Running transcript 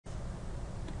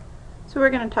So we're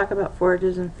going to talk about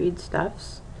forages and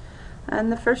feedstuffs.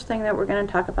 And the first thing that we're going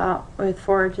to talk about with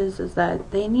forages is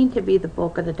that they need to be the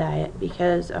bulk of the diet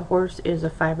because a horse is a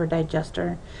fiber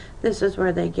digester. This is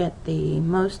where they get the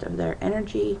most of their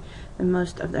energy and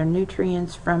most of their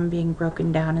nutrients from being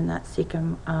broken down in that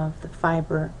cecum of the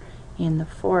fiber in the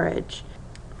forage.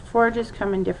 Forages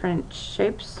come in different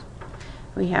shapes.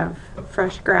 We have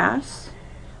fresh grass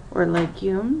or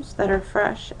legumes that are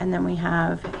fresh, and then we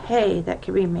have hay that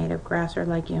can be made of grass or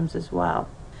legumes as well.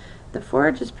 The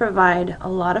forages provide a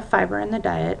lot of fiber in the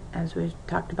diet, as we've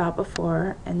talked about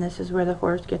before, and this is where the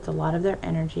horse gets a lot of their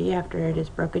energy after it is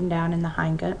broken down in the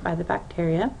hindgut by the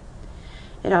bacteria.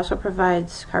 It also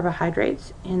provides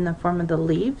carbohydrates in the form of the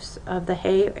leaves of the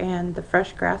hay and the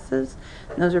fresh grasses.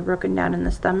 Those are broken down in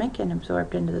the stomach and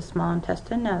absorbed into the small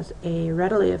intestine as a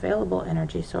readily available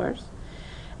energy source.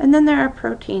 And then there are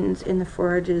proteins in the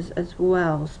forages as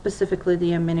well, specifically the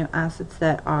amino acids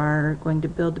that are going to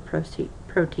build the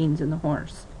proteins in the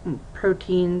horse.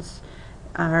 Proteins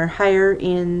are higher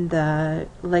in the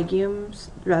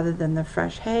legumes rather than the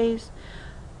fresh hays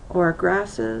or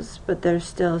grasses, but there's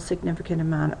still a significant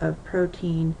amount of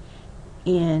protein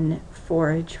in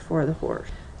forage for the horse.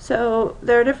 So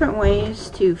there are different ways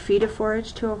to feed a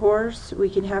forage to a horse. We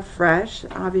can have fresh,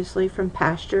 obviously from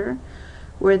pasture,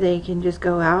 where they can just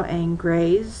go out and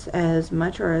graze as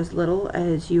much or as little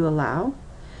as you allow.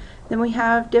 Then we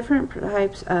have different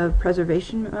types of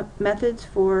preservation methods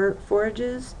for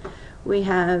forages. We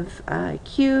have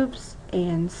cubes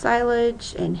and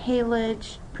silage and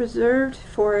haylage. Preserved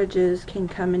forages can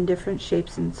come in different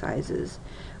shapes and sizes.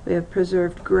 We have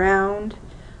preserved ground,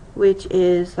 which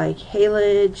is like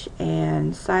haylage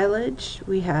and silage.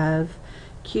 We have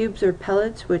cubes or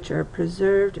pellets, which are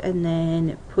preserved and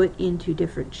then put into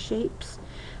different shapes.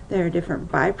 There are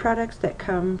different byproducts that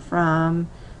come from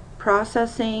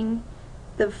processing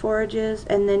the forages,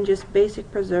 and then just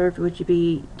basic preserved, which would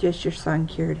be just your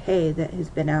sun-cured hay that has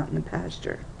been out in the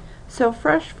pasture. So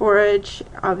fresh forage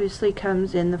obviously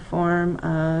comes in the form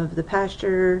of the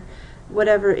pasture,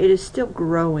 whatever, it is still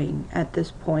growing at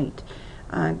this point.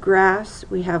 Grass,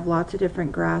 we have lots of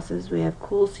different grasses. We have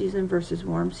cool season versus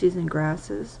warm season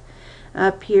grasses.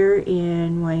 Up here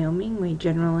in Wyoming, we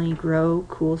generally grow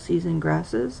cool season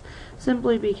grasses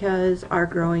simply because our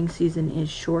growing season is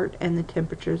short and the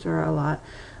temperatures are a lot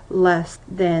less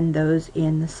than those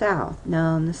in the south.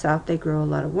 Now in the south they grow a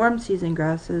lot of warm season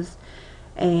grasses,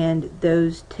 and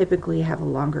those typically have a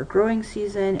longer growing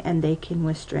season and they can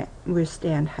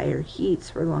withstand higher heats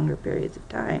for longer periods of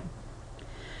time.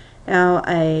 Now,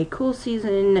 a cool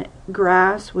season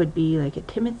grass would be like a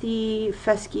timothy,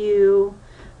 fescue,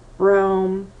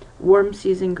 brome. Warm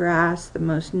season grass, the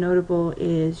most notable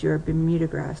is your Bermuda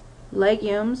grass.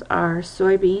 Legumes are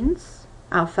soybeans,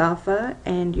 alfalfa,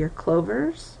 and your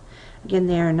clovers. Again,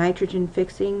 they are nitrogen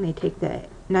fixing. They take the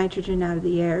nitrogen out of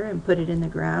the air and put it in the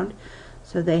ground,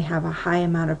 so they have a high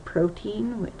amount of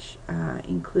protein, which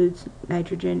includes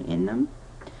nitrogen in them.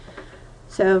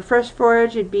 So fresh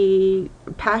forage would be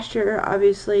pasture,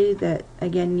 obviously, that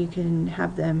again you can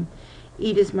have them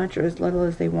eat as much or as little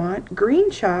as they want.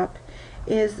 Green chop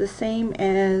is the same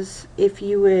as if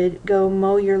you would go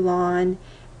mow your lawn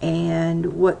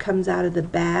and what comes out of the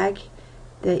bag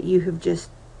that you have just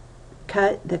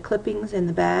cut, the clippings in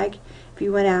the bag. If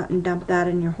you went out and dumped that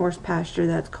in your horse pasture,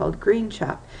 that's called green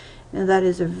chop. Now that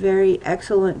is a very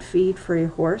excellent feed for your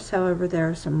horse, however there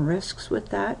are some risks with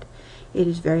that. It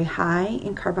is very high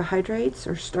in carbohydrates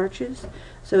or starches,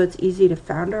 so it's easy to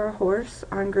founder a horse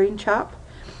on green chop.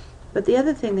 But the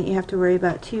other thing that you have to worry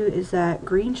about too is that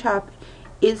green chop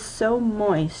is so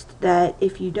moist that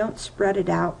if you don't spread it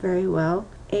out very well,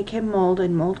 it can mold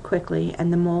and mold quickly,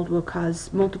 and the mold will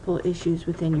cause multiple issues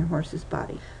within your horse's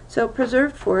body. So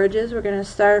preserved forages, we're going to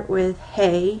start with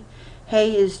hay.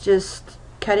 Hay is just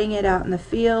cutting it out in the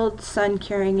field, sun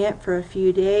curing it for a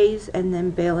few days, and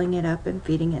then baling it up and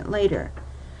feeding it later.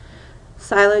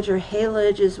 Silage or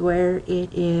haylage is where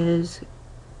it is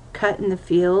cut in the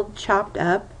field, chopped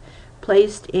up,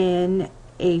 placed in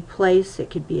a place. It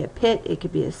could be a pit, it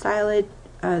could be a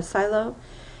silo,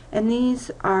 and these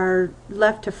are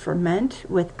left to ferment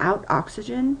without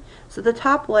oxygen. So the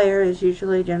top layer is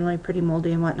generally pretty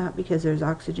moldy and whatnot because there's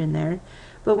oxygen there,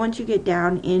 but once you get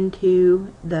down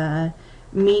into the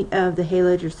meat of the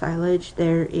haylage or silage,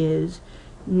 there is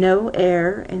no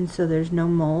air, and so there's no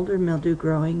mold or mildew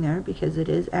growing there because it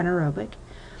is anaerobic.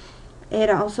 It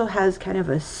also has kind of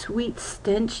a sweet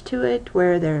stench to it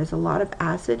where there is a lot of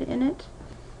acid in it.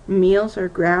 Meals are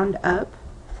ground up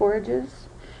forages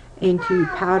into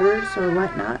powders or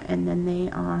whatnot, and then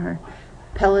they are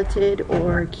pelleted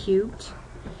or cubed.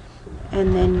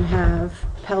 and then you have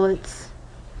pellets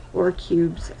or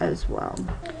cubes as well.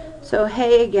 So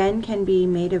hay again can be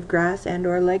made of grass and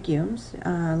or legumes.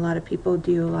 A lot of people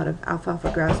do a lot of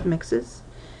alfalfa grass mixes.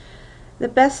 The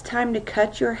best time to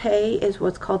cut your hay is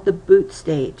what's called the boot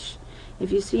stage.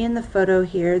 If you see in the photo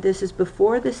here, this is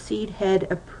before the seed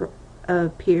head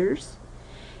appears,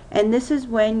 and this is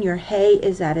when your hay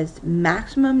is at its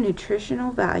maximum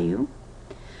nutritional value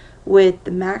with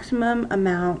the maximum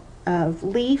amount of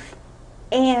leaf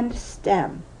and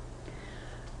stem.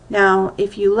 Now,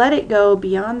 if you let it go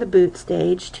beyond the boot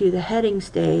stage to the heading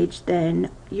stage,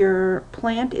 then your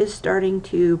plant is starting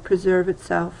to preserve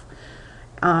itself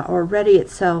or ready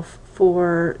itself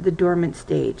for the dormant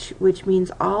stage, which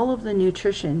means all of the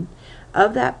nutrition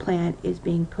of that plant is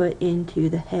being put into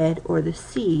the head or the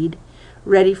seed,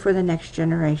 ready for the next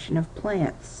generation of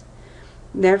plants.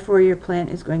 Therefore, your plant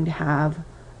is going to have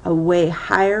a way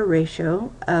higher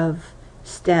ratio of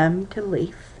stem to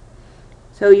leaf.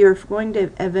 So you're going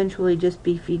to eventually just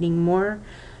be feeding more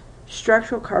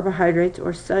structural carbohydrates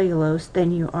or cellulose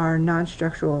than you are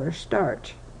non-structural or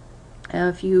starch.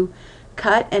 If you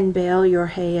cut and bale your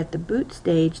hay at the boot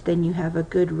stage, then you have a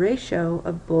good ratio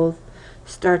of both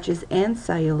starches and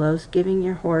cellulose, giving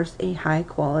your horse a high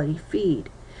quality feed.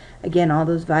 Again, all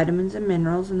those vitamins and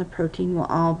minerals and the protein will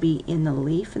all be in the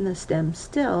leaf and the stem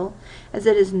still, as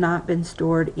it has not been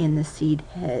stored in the seed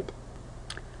head.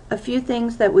 A few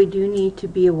things that we do need to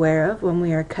be aware of when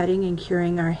we are cutting and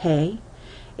curing our hay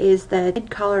is that in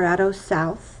Colorado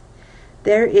South,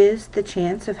 there is the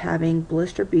chance of having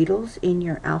blister beetles in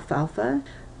your alfalfa.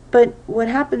 But what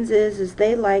happens is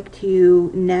they like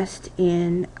to nest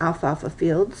in alfalfa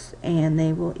fields, and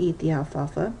they will eat the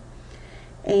alfalfa.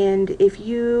 And if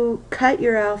you cut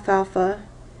your alfalfa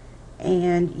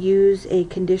and use a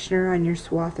conditioner on your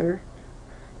swather,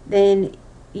 then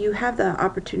you have the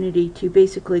opportunity to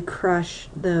basically crush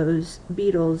those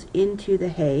beetles into the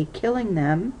hay, killing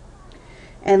them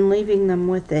and leaving them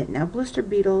with it. Now, blister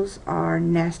beetles are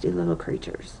nasty little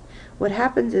creatures. What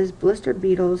happens is blister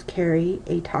beetles carry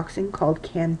a toxin called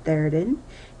cantharidin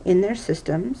in their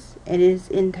systems. It is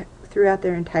throughout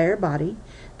their entire body.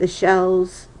 The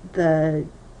shells, the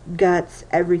guts,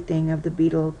 everything of the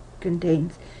beetle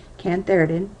contains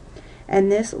cantharidin,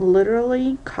 and this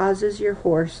literally causes your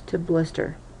horse to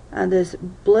blister. This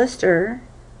blister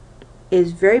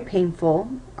is very painful,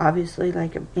 obviously,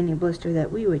 like any blister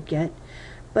that we would get,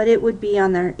 but it would be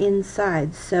on their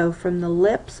inside. So from the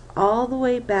lips all the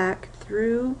way back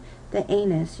through the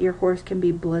anus, your horse can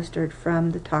be blistered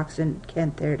from the toxin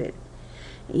cantharidin.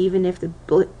 Even if the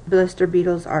blister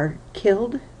beetles are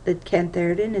killed, the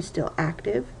cantharidin is still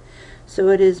active. So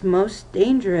it is most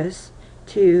dangerous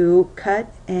to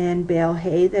cut and bale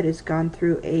hay that has gone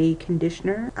through a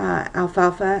conditioner,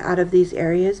 alfalfa, out of these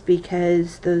areas,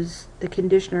 because the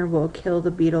conditioner will kill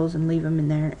the beetles and leave them in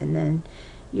there, and then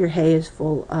your hay is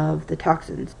full of the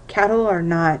toxins. Cattle are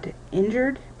not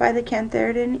injured by the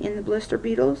cantharidin in the blister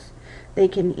beetles. They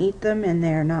can eat them and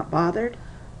they are not bothered.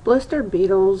 Blister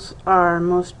beetles are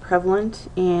most prevalent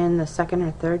in the second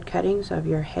or third cuttings of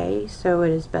your hay, so it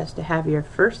is best to have your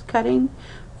first cutting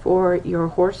for your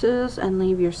horses and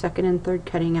leave your second and third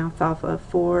cutting alfalfa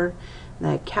for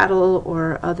the cattle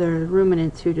or other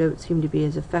ruminants who don't seem to be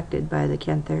as affected by the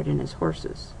cantharidin as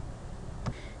horses.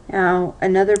 Now,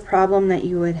 another problem that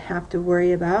you would have to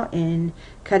worry about in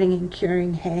cutting and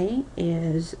curing hay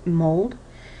is mold.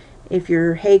 If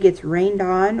your hay gets rained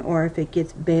on or if it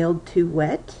gets baled too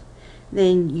wet,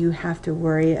 then you have to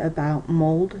worry about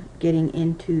mold getting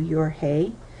into your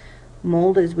hay.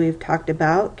 Mold, as we've talked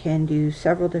about, can do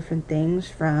several different things,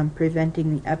 from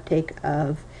preventing the uptake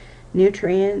of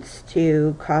nutrients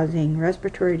to causing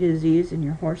respiratory disease in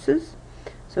your horses.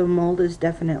 So mold is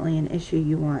definitely an issue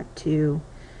you want to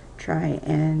try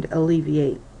and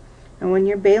alleviate. And when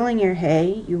you're baling your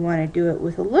hay, you want to do it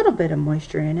with a little bit of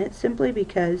moisture in it, simply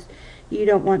because you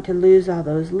don't want to lose all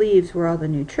those leaves where all the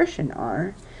nutrition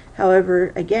are.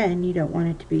 However, again, you don't want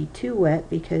it to be too wet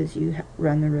because you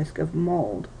run the risk of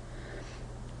mold.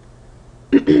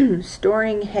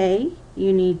 Storing hay,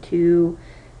 you need to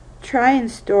try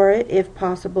and store it, if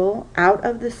possible, out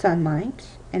of the sunlight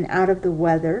and out of the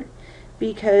weather,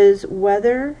 because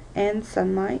weather and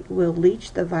sunlight will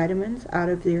leach the vitamins out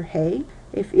of your hay.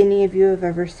 If any of you have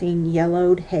ever seen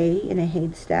yellowed hay in a hay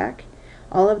stack,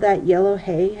 all of that yellow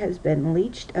hay has been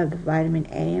leached of the vitamin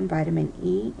A and vitamin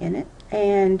E in it,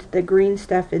 and the green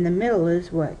stuff in the middle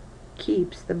is what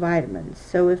keeps the vitamins.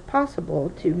 So if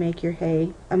possible, to make your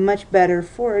hay a much better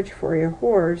forage for your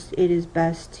horse, it is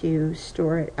best to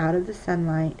store it out of the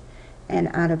sunlight and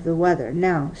out of the weather.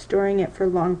 Now, storing it for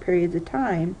long periods of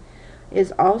time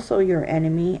is also your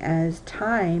enemy, as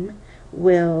time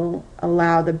will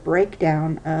allow the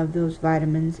breakdown of those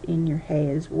vitamins in your hay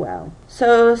as well.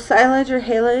 So silage or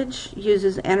haylage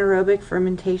uses anaerobic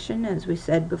fermentation, as we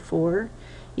said before.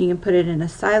 You can put it in a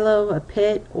silo, a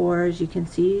pit, or as you can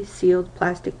see, sealed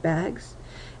plastic bags.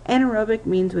 Anaerobic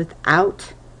means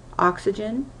without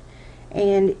oxygen,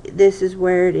 and this is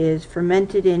where it is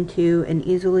fermented into an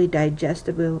easily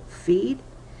digestible feed.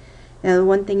 Now, the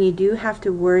one thing you do have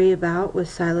to worry about with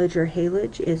silage or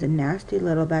haylage is a nasty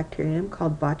little bacterium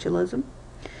called botulism,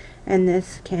 and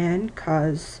this can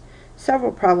cause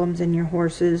several problems in your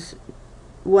horses,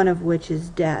 one of which is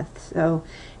death. So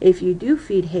if you do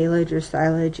feed haylage or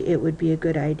silage, it would be a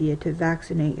good idea to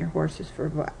vaccinate your horses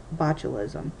for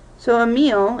botulism. So a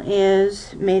meal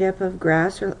is made up of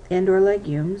grass and/or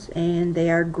legumes, and they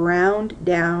are ground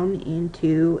down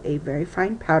into a very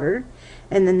fine powder,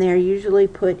 and then they are usually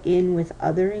put in with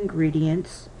other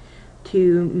ingredients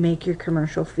to make your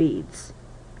commercial feeds.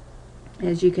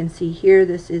 As you can see here,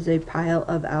 this is a pile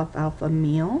of alfalfa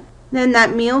meal. Then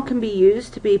that meal can be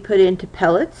used to be put into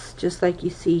pellets, just like you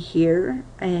see here,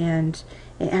 and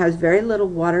it has very little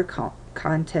water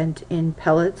content in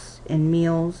pellets, in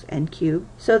meals, and cubes.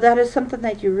 So that is something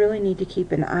that you really need to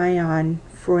keep an eye on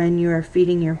for when you are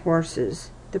feeding your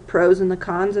horses. The pros and the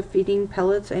cons of feeding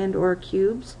pellets and or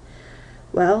cubes.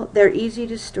 Well, they're easy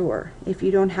to store. If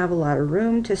you don't have a lot of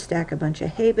room to stack a bunch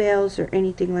of hay bales or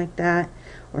anything like that,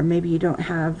 or maybe you don't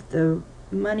have the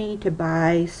money to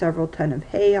buy several tons of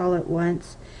hay all at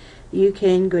once, you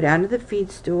can go down to the feed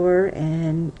store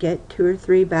and get 2 or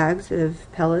 3 bags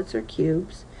of pellets or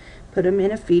cubes, put them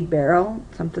in a feed barrel,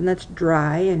 something that's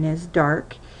dry and is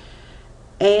dark,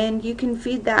 and you can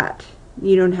feed that.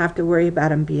 You don't have to worry about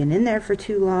them being in there for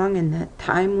too long, and that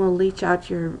time will leach out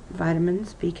your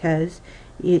vitamins because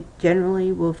it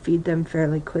generally will feed them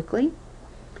fairly quickly.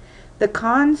 The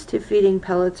cons to feeding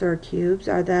pellets or cubes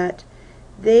are that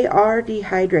they are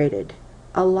dehydrated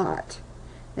a lot.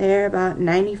 They're about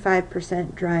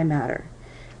 95% dry matter.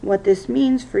 What this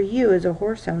means for you as a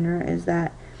horse owner is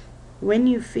that when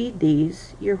you feed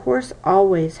these, your horse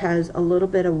always has a little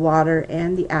bit of water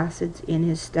and the acids in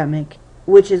his stomach,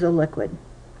 which is a liquid.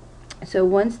 So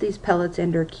once these pellets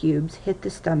and or cubes hit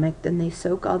the stomach, then they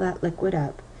soak all that liquid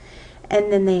up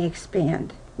and then they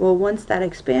expand. Well, once that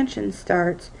expansion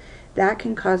starts, that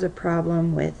can cause a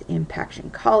problem with impaction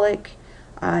colic.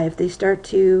 If they start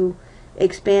to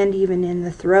expand even in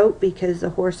the throat because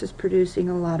the horse is producing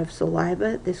a lot of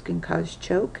saliva, this can cause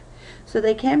choke. So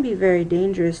they can be very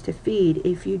dangerous to feed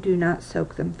if you do not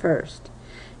soak them first.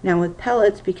 Now with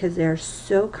pellets, because they are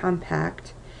so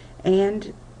compact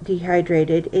and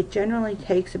dehydrated, it generally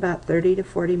takes about 30 to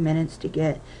 40 minutes to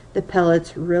get the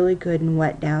pellets really good and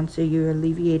wet down, so you're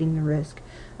alleviating the risk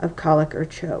of colic or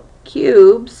choke.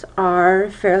 Cubes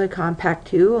are fairly compact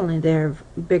too, only they're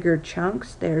bigger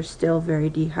chunks. They're still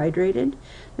very dehydrated.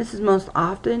 This is most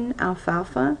often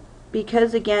alfalfa.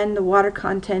 Because again the water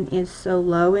content is so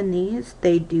low in these,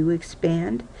 they do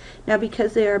expand. Now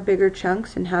because they are bigger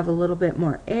chunks and have a little bit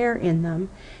more air in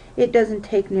them, it doesn't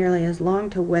take nearly as long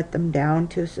to wet them down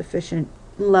to a sufficient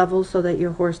level so that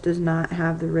your horse does not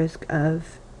have the risk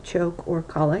of choke or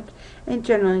colic. It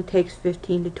generally takes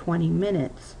 15 to 20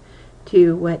 minutes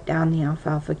to wet down the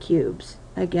alfalfa cubes.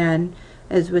 Again,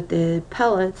 as with the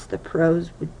pellets, the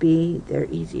pros would be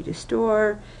they're easy to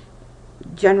store,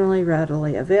 generally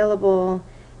readily available.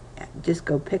 Just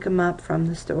go pick them up from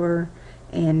the store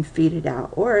and feed it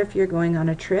out. Or if you're going on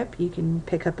a trip, you can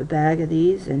pick up a bag of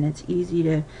these, and it's easy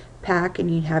to pack,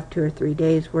 and you have 2 or 3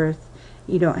 days worth.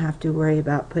 You don't have to worry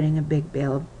about putting a big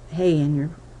bale of hay in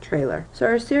your trailer. So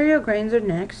our cereal grains are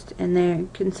next, and they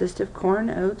consist of corn,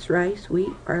 oats, rice,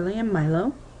 wheat, barley, and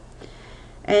milo.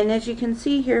 And as you can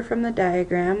see here from the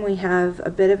diagram, we have a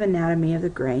bit of anatomy of the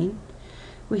grain.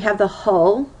 We have the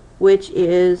hull, which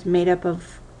is made up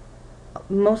of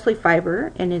mostly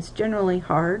fiber, and it's generally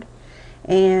hard.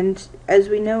 And as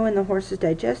we know in the horse's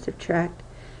digestive tract,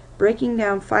 breaking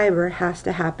down fiber has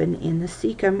to happen in the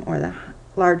cecum, or the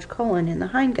large colon in the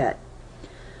hindgut.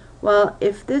 Well,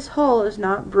 if this hull is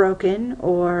not broken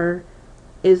or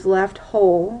is left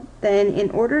whole, then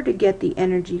in order to get the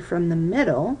energy from the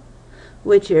middle,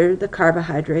 which are the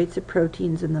carbohydrates, the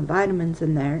proteins, and the vitamins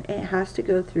in there, it has to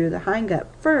go through the hindgut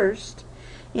first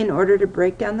in order to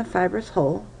break down the fibrous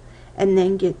hull and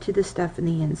then get to the stuff in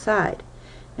the inside.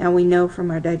 Now we know from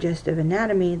our digestive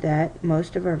anatomy that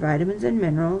most of our vitamins and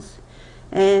minerals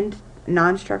and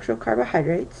non-structural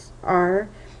carbohydrates are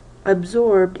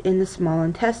absorbed in the small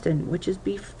intestine, which is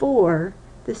before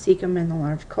the cecum and the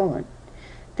large colon.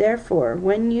 Therefore,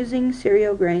 when using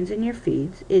cereal grains in your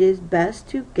feeds, it is best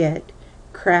to get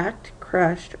cracked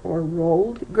crushed or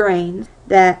rolled grains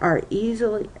that are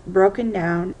easily broken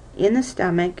down in the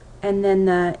stomach, and then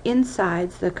the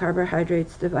insides, the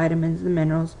carbohydrates, the vitamins, the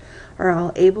minerals, are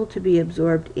all able to be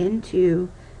absorbed into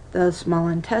the small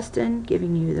intestine,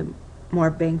 giving you the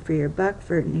more bang for your buck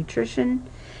for nutrition.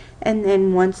 And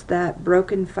then once that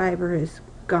broken fiber is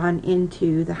gone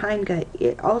into the hindgut,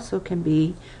 it also can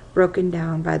be broken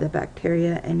down by the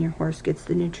bacteria, and your horse gets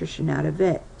the nutrition out of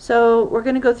it. So we're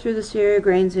going to go through the cereal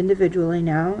grains individually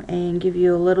now and give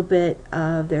you a little bit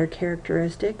of their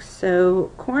characteristics. So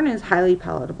corn is highly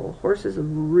palatable. Horses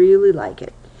really like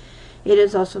it. It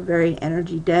is also very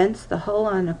energy dense. The hull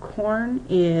on a corn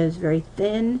is very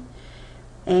thin,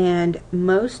 and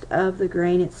most of the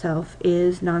grain itself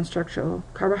is non-structural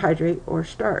carbohydrate or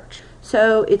starch.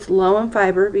 So it's low in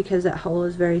fiber because that hull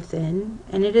is very thin,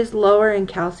 and it is lower in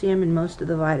calcium and most of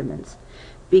the vitamins.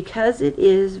 Because it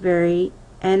is very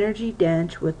energy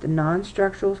dense with the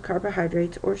non-structural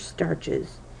carbohydrates or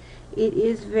starches, it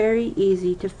is very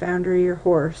easy to founder your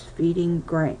horse feeding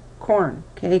corn.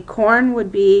 Okay, corn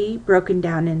would be broken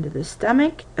down into the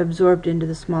stomach, absorbed into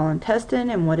the small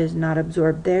intestine, and what is not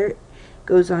absorbed there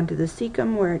goes on to the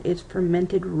cecum, where it is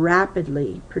fermented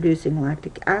rapidly, producing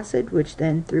lactic acid, which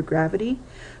then through gravity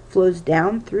flows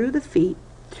down through the feet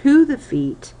to the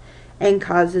feet and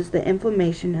causes the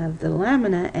inflammation of the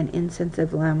lamina and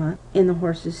insensitive lamina in the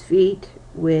horse's feet,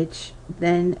 which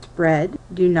then spread,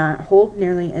 do not hold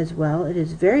nearly as well. It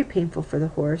is very painful for the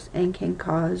horse and can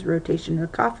cause rotation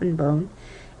of the coffin bone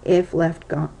if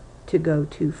left to go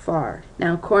too far.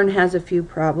 Now, corn has a few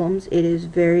problems. It is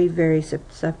very, very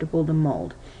susceptible to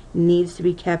mold. It needs to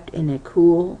be kept in a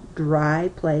cool, dry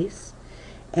place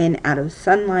and out of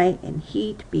sunlight and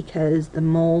heat, because the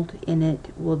mold in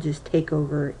it will just take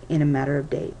over in a matter of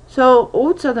days. So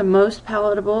oats are the most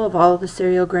palatable of all of the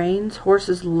cereal grains.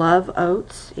 Horses love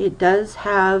oats. It does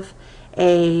have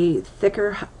a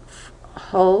thicker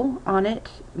hull on it,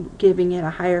 giving it a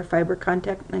higher fiber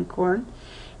content than corn.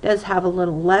 It does have a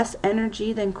little less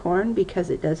energy than corn because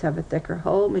it does have a thicker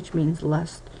hull, which means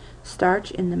less starch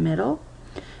in the middle.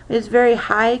 It's very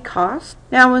high cost.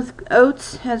 Now with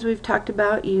oats, as we've talked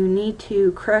about, you need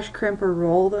to crush, crimp, or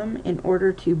roll them in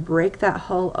order to break that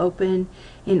hull open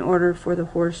in order for the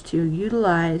horse to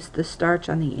utilize the starch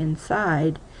on the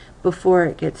inside before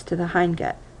it gets to the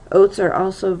hindgut. Oats are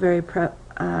also very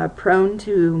prone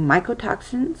to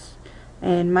mycotoxins,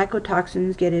 and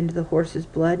mycotoxins get into the horse's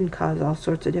blood and cause all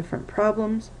sorts of different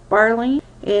problems. Barley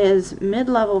is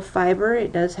mid-level fiber.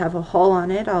 It does have a hull on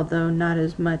it, although not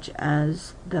as much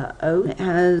as the oat. It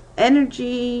has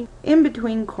energy in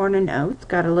between corn and oats. It's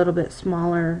got a little bit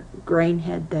smaller grain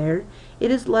head there.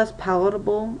 It is less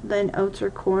palatable than oats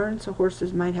or corn, so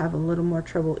horses might have a little more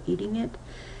trouble eating it.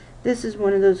 This is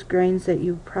one of those grains that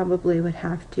you probably would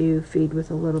have to feed with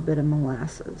a little bit of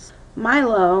molasses.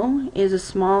 Milo is a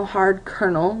small hard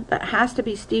kernel that has to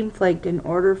be steam flaked in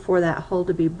order for that hull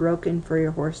to be broken for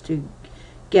your horse to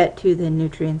get to the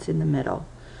nutrients in the middle.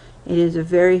 It is a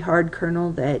very hard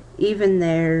kernel that even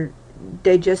their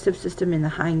digestive system in the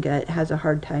hindgut has a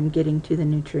hard time getting to the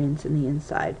nutrients in the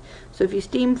inside. So if you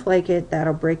steam flake it,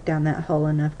 that'll break down that hull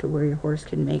enough to where your horse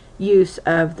can make use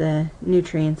of the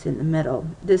nutrients in the middle.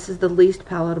 This is the least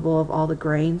palatable of all the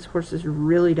grains. Horses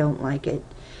really don't like it.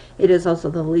 It is also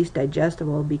the least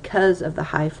digestible because of the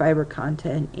high fiber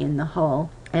content in the hull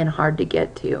and hard to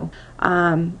get to.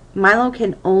 Milo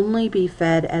can only be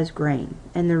fed as grain,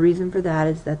 and the reason for that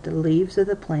is that the leaves of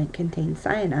the plant contain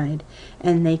cyanide,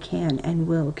 and they can and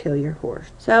will kill your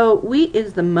horse. So wheat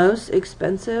is the most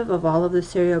expensive of all of the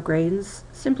cereal grains,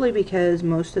 simply because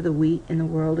most of the wheat in the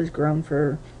world is grown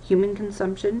for human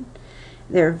consumption.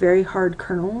 They're very hard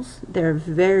kernels. They're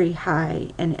very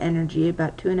high in energy,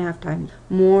 about 2.5 times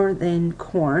more than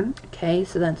corn. Okay,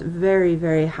 so that's very,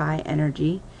 very high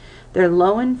energy. They're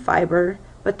low in fiber,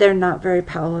 but they're not very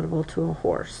palatable to a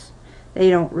horse. They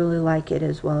don't really like it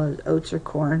as well as oats or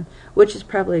corn, which is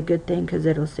probably a good thing because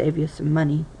it'll save you some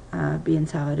money, being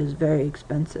as how it is very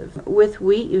expensive. With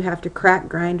wheat, you have to crack,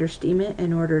 grind, or steam it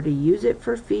in order to use it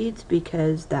for feeds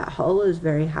because that hull is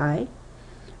very high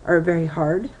or very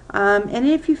hard. And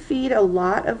if you feed a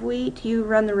lot of wheat, you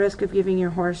run the risk of giving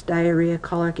your horse diarrhea,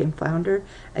 colic, and flounder,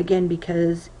 again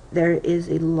because there is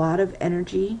a lot of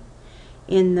energy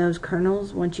in those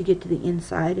kernels. Once you get to the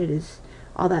inside, it is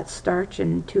all that starch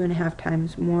and 2.5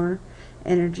 times more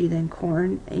energy than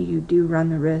corn, and you do run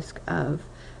the risk of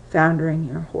foundering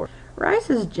your horse. Rice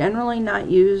is generally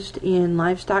not used in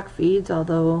livestock feeds,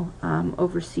 although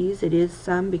overseas it is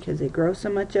some because they grow so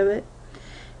much of it.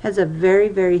 Has a very,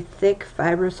 very thick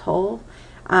fibrous hull.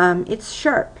 It's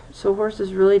sharp, so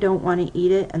horses really don't want to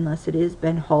eat it unless it is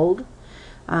been hulled.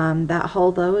 That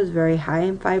hull though is very high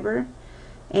in fiber,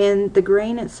 and the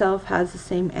grain itself has the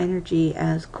same energy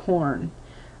as corn.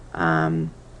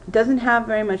 It doesn't have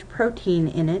very much protein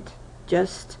in it,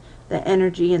 just the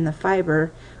energy and the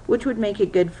fiber, which would make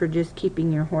it good for just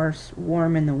keeping your horse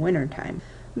warm in the winter time.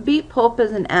 Beet pulp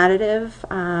is an additive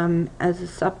as a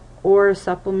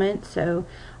supplement. So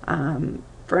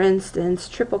for instance,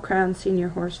 Triple Crown Senior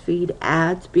Horse Feed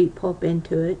adds beet pulp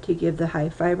into it to give the high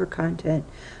fiber content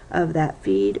of that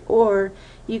feed, or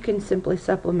you can simply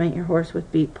supplement your horse with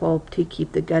beet pulp to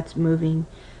keep the guts moving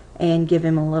and give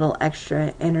him a little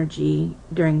extra energy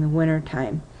during the winter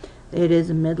time. It is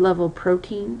a mid-level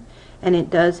protein, and it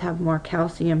does have more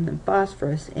calcium than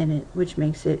phosphorus in it, which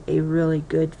makes it a really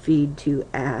good feed to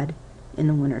add in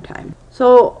the wintertime.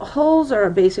 So hulls are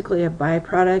basically a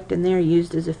byproduct, and they're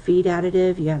used as a feed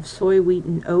additive. You have soy, wheat,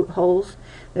 and oat hulls.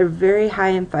 They're very high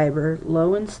in fiber,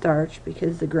 low in starch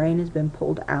because the grain has been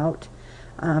pulled out.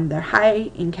 They're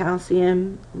high in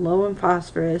calcium, low in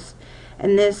phosphorus,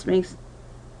 and this makes,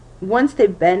 once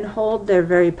they've been hulled, they're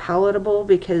very palatable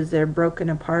because they're broken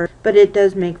apart, but it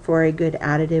does make for a good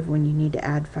additive when you need to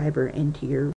add fiber into your